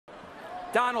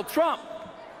Donald Trump.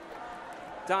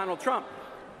 Donald Trump.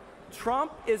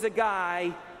 Trump is a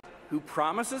guy who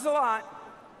promises a lot,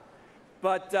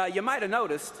 but you might have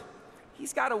noticed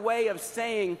he's got a way of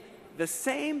saying the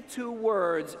same two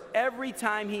words every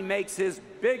time he makes his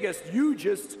biggest,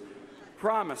 hugest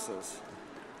promises.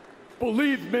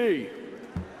 Believe me.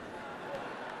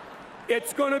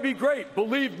 It's going to be great,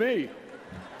 believe me.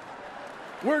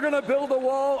 We're going to build a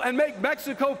wall and make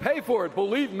Mexico pay for it,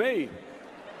 believe me.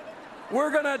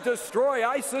 We're going to destroy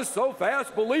ISIS so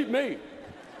fast, believe me.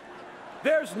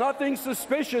 There's nothing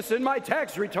suspicious in my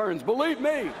tax returns, believe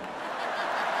me.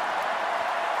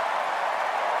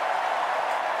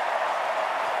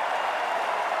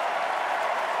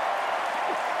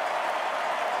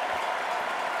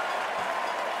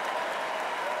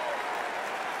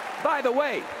 By the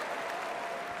way,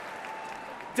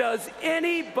 does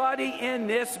anybody in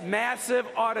this massive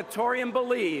auditorium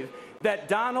believe that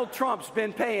Donald Trump's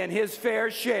been paying his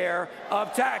fair share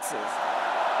of taxes?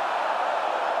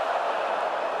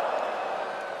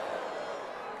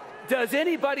 Does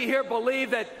anybody here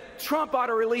believe that Trump ought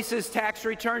to release his tax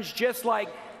returns just like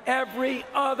every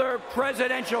other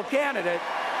presidential candidate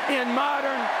in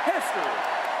modern history?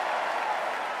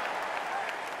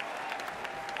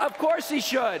 Of course he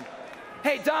should.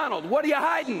 Hey, Donald, what are you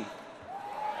hiding?